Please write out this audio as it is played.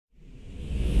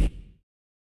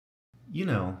You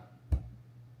know,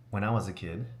 when I was a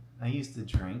kid, I used to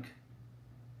drink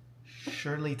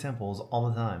Shirley Temples all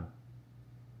the time.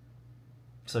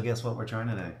 So guess what we're trying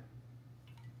today?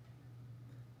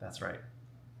 That's right.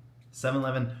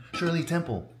 7-Eleven Shirley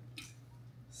Temple.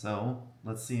 So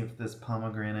let's see if this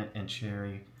pomegranate and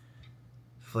cherry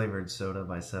flavored soda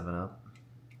by 7-Up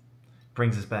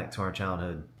brings us back to our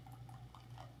childhood.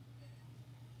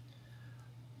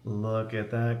 Look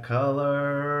at that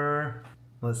color.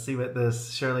 Let's see what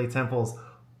this Shirley Temple's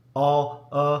all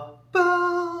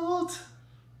about.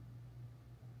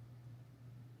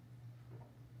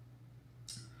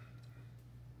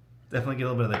 Definitely get a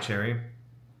little bit of the cherry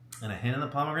and a hint of the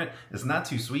pomegranate. It's not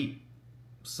too sweet,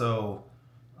 so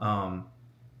I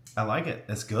like it.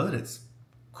 It's good. It's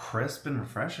crisp and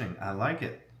refreshing. I like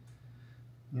it.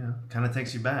 You know, kind of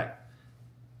takes you back.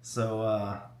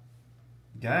 So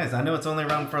guys, I know it's only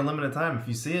around for a limited time. If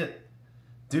you see it,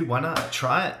 dude, why not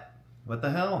try it? What the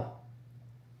hell?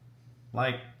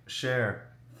 Like,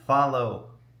 share,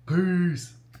 follow.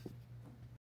 Peace.